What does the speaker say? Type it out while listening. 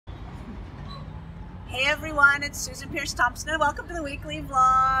Hey everyone, it's Susan Pearce Thompson and welcome to the weekly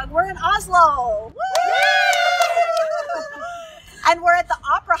vlog. We're in Oslo. Woo! And we're at the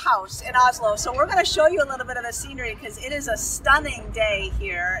Opera House in Oslo. So we're going to show you a little bit of the scenery because it is a stunning day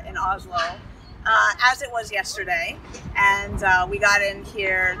here in Oslo, as it was yesterday. And we got in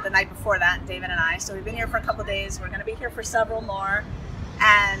here the night before that, David and I. So we've been here for a couple of days. We're going to be here for several more.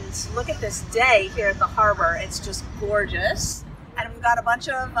 And look at this day here at the harbor. It's just gorgeous. And we've got a bunch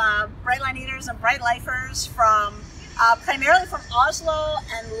of Brightline Eaters and Bright Lifers from primarily from Oslo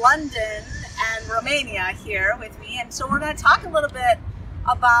and London and Romania here with me. And so we're going to talk a little bit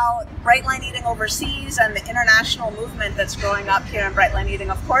about Brightline Eating overseas and the international movement that's growing up here in Brightline Eating.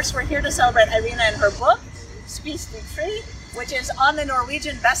 Of course, we're here to celebrate Irina and her book, Spis deg fri, which is on the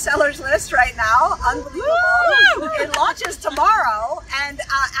Norwegian bestsellers list right now. Unbelievable. Woo! It launches tomorrow, and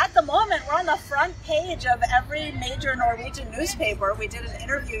at the moment we're on the front page of every major Norwegian newspaper. We did an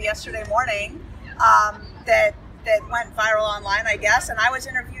interview yesterday morning that went viral online, I guess, and I was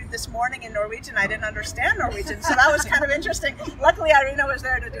interviewed this morning in Norwegian. I didn't understand Norwegian, so that was kind of interesting. Luckily, Irina was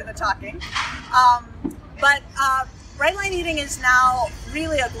there to do the talking. But Brightline Eating is now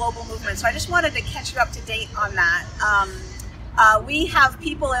really a global movement, so I just wanted to catch you up to date on that. We have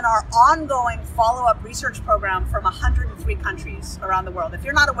people in our ongoing follow-up research program from 103 countries around the world. If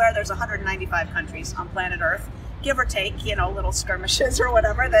you're not aware, there's 195 countries on planet Earth, give or take, you know, little skirmishes or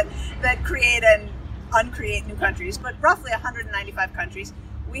whatever that create and uncreate new countries, but roughly 195 countries.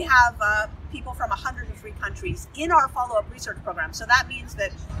 We have people from 103 countries in our follow-up research program. So that means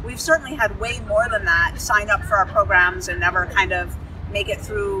that we've certainly had way more than that sign up for our programs and never kind of make it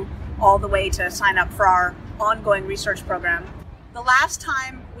through all the way to sign up for our ongoing research program. The last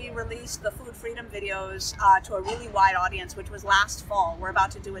time we released the food freedom videos to a really wide audience, which was last fall, we're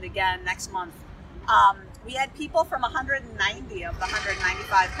about to do it again next month. We had people from 190 of the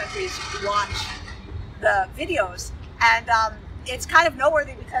 195 countries watch the videos, and it's kind of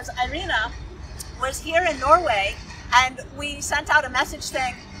noteworthy because Irina was here in Norway and we sent out a message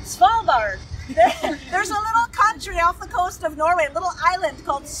saying, Svalbard, there's a little country off the coast of Norway, a little island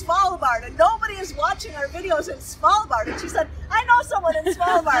called Svalbard, and nobody is watching our videos in Svalbard. And she said, I know someone in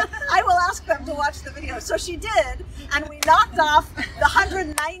Svalbard. I will ask them to watch the videos. So she did, and we knocked off the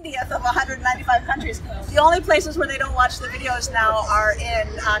 190th of 195 countries. The only places where they don't watch the videos now are in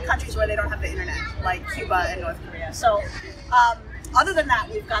countries where they don't have the internet, like Cuba and North Korea. So other than that,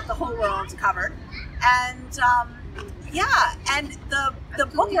 we've got the whole world covered. And yeah, and the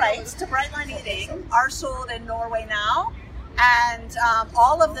book rights to Brightline Eating are sold in Norway now, and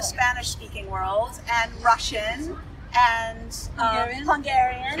all of the Spanish-speaking world, and Russian, and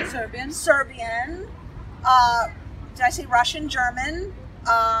Hungarian, Serbian, did I say Russian, German,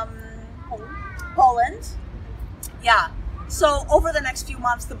 Poland? Yeah. So over the next few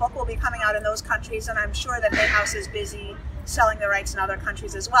months, the book will be coming out in those countries, and I'm sure that Hay House is busy selling the rights in other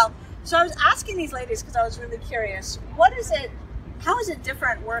countries as well. So I was asking these ladies because I was really curious, how is it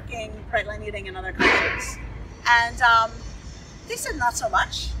different working Brightline Eating in other countries? And they said not so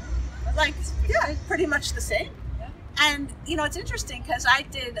much. I was like, yeah, pretty much the same. Yeah. And you know, it's interesting because I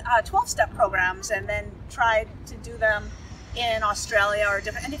did 12-step programs and then tried to do them in Australia or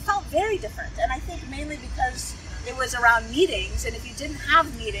different, and it felt very different. And I think mainly because it was around meetings, and if you didn't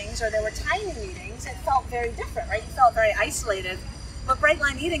have meetings or there were tiny meetings, it felt very different, right? You felt very isolated. But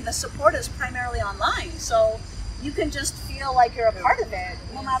Brightline Eating, the support is primarily online, so you can just feel like you're a part of it,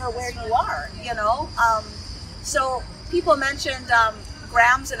 no matter where you are, you know? So people mentioned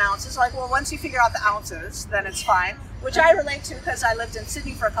grams and ounces, like, well, once you figure out the ounces, then it's fine, which I relate to because I lived in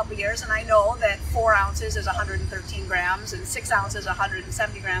Sydney for a couple of years, and I know that 4 ounces is 113 grams, and 6 ounces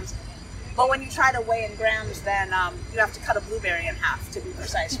 170 grams. But when you try to weigh in grams, then you have to cut a blueberry in half, to be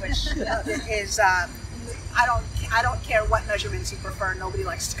precise, which is... I don't care what measurements you prefer. Nobody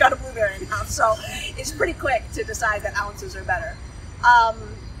likes to cut a blueberry in half, so it's pretty quick to decide that ounces are better.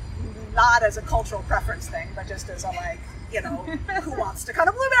 Not as a cultural preference thing, but just as a, like, you know, who wants to cut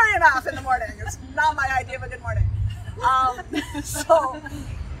a blueberry in half in the morning? It's not my idea of a good morning.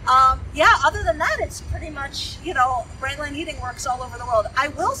 Yeah, other than that, it's pretty much, you know, Brightline Eating works all over the world. I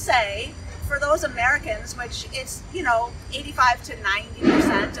will say, for those Americans, which it's, you know, 85 to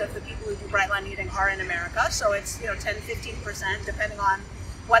 90% of the people who do Brightline Eating are in America, so it's, you know, 10 to 15% depending on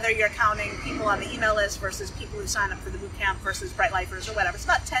whether you're counting people on the email list versus people who sign up for the boot camp versus Bright Lifers or whatever. It's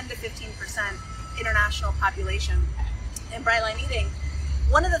about 10 to 15% international population in Brightline Eating.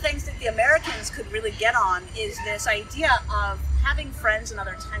 One of the things that the Americans could really get on is this idea of having friends in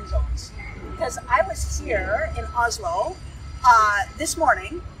other time zones. Because I was here in Oslo this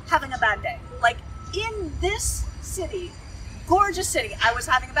morning having a bad day. Like, in this city, gorgeous city. I was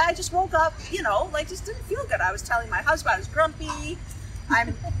having a bad, I just woke up, you know, like just didn't feel good. I was telling my husband I was grumpy.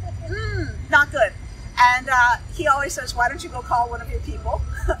 I'm not good. And he always says, why don't you go call one of your people?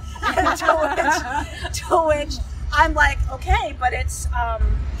 to which I'm like, okay, but it's,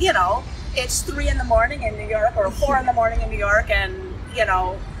 you know, it's 3 in the morning in New York, or 4 in the morning in New York, and, you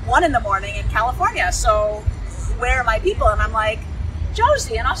know, 1 in the morning in California. So where are my people? And I'm like,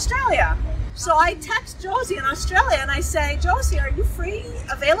 Josie in Australia. So I text Josie in Australia and I say, Josie, are you free,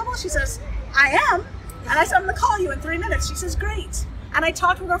 available? She says, I am. And I said, I'm gonna call you in 3 minutes. She says, great. And I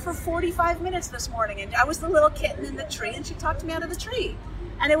talked with her for 45 minutes this morning, and I was the little kitten in the tree, and she talked me out of the tree.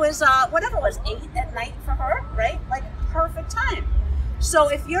 And it was, whatever it was, 8 at night for her, right? Like, perfect time. So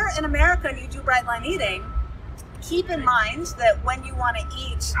if you're in America and you do Bright Line Eating, keep in mind that when you want to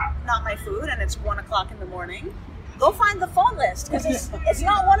eat not my food and it's 1 o'clock in the morning, go find the phone list, because it's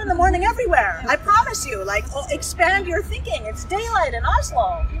not 1 in the morning everywhere. I promise you, like, expand your thinking. It's daylight in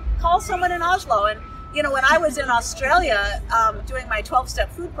Oslo. Call someone in Oslo. And you know, when I was in Australia doing my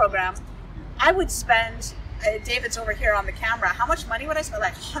 12-step food program, I would spend, David's over here on the camera, how much money would I spend?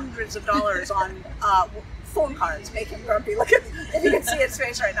 Like hundreds of dollars on phone cards, make him grumpy. Look at, if you can see his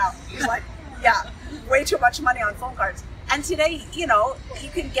face right now. He's like, yeah, way too much money on phone cards. And today, you know, you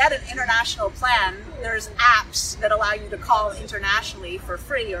can get an international plan. There's apps that allow you to call internationally for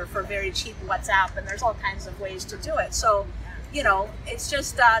free or for very cheap WhatsApp, and there's all kinds of ways to do it. So, you know, it's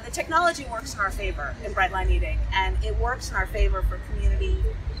just the technology works in our favor in Bright Line Eating, and it works in our favor for community,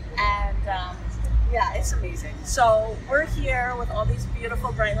 and yeah, it's amazing. So we're here with all these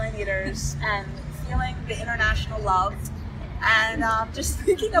beautiful Bright Line Eaters and feeling the international love, and just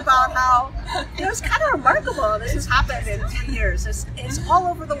thinking about how, you know, it's kind of remarkable this has happened in 3 years. It's all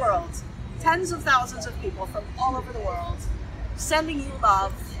over the world. Tens of thousands of people from all over the world sending you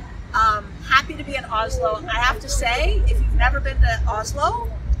love. Happy to be in Oslo. I have to say, if you've never been to Oslo,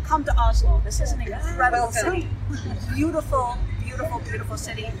 come to Oslo. This is an incredible city. Beautiful, beautiful, beautiful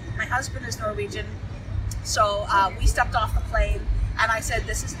city. My husband is Norwegian, so we stepped off the plane and I said,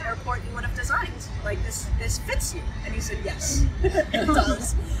 this is an airport you would have designed. Like, this fits you. And he said, yes, it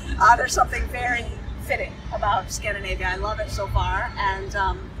does. There's something very fitting about Scandinavia. I love it so far, and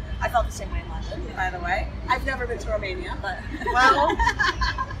I felt the same way in London, by the way. I've never been to Romania, but well,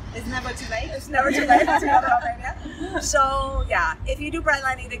 it's never too late. It's never too late to go to Romania. So yeah, if you do Bright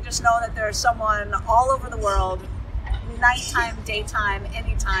Line Eating, just know that there's someone all over the world, nighttime, daytime,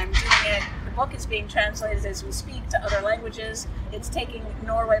 anytime, doing it. The book is being translated as we speak to other languages. It's taking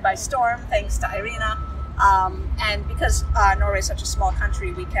Norway by storm, thanks to Irina. And because Norway is such a small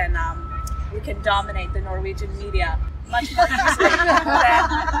country, we can dominate the Norwegian media much more easily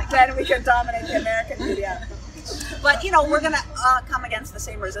than we can dominate the American media. But, you know, we're going to come against the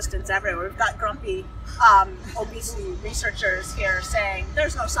same resistance everywhere. We've got grumpy obesity researchers here saying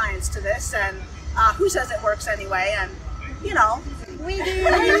there's no science to this, and who says it works anyway? And, you know, we do.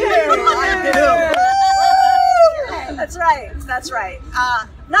 I do. That's right. That's right.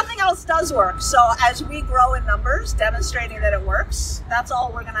 Nothing else does work. So as we grow in numbers, demonstrating that it works, that's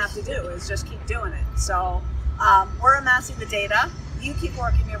all we're going to have to do is just keep doing it. So we're amassing the data. You keep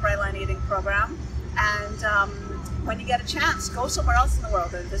working your Bright Line Eating program. And when you get a chance, go somewhere else in the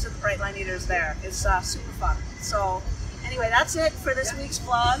world and visit the Bright Line Eaters there. It's super fun. So anyway, that's it for this week's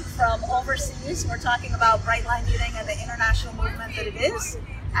vlog from overseas. We're talking about Bright Line Eating and the international movement that it is.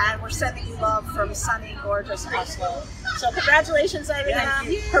 And we're sending you love from sunny, gorgeous Oslo. So congratulations, Irina.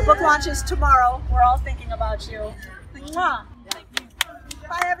 Her book launches tomorrow. We're all thinking about you. Mwah.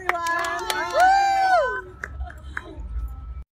 Bye, everyone.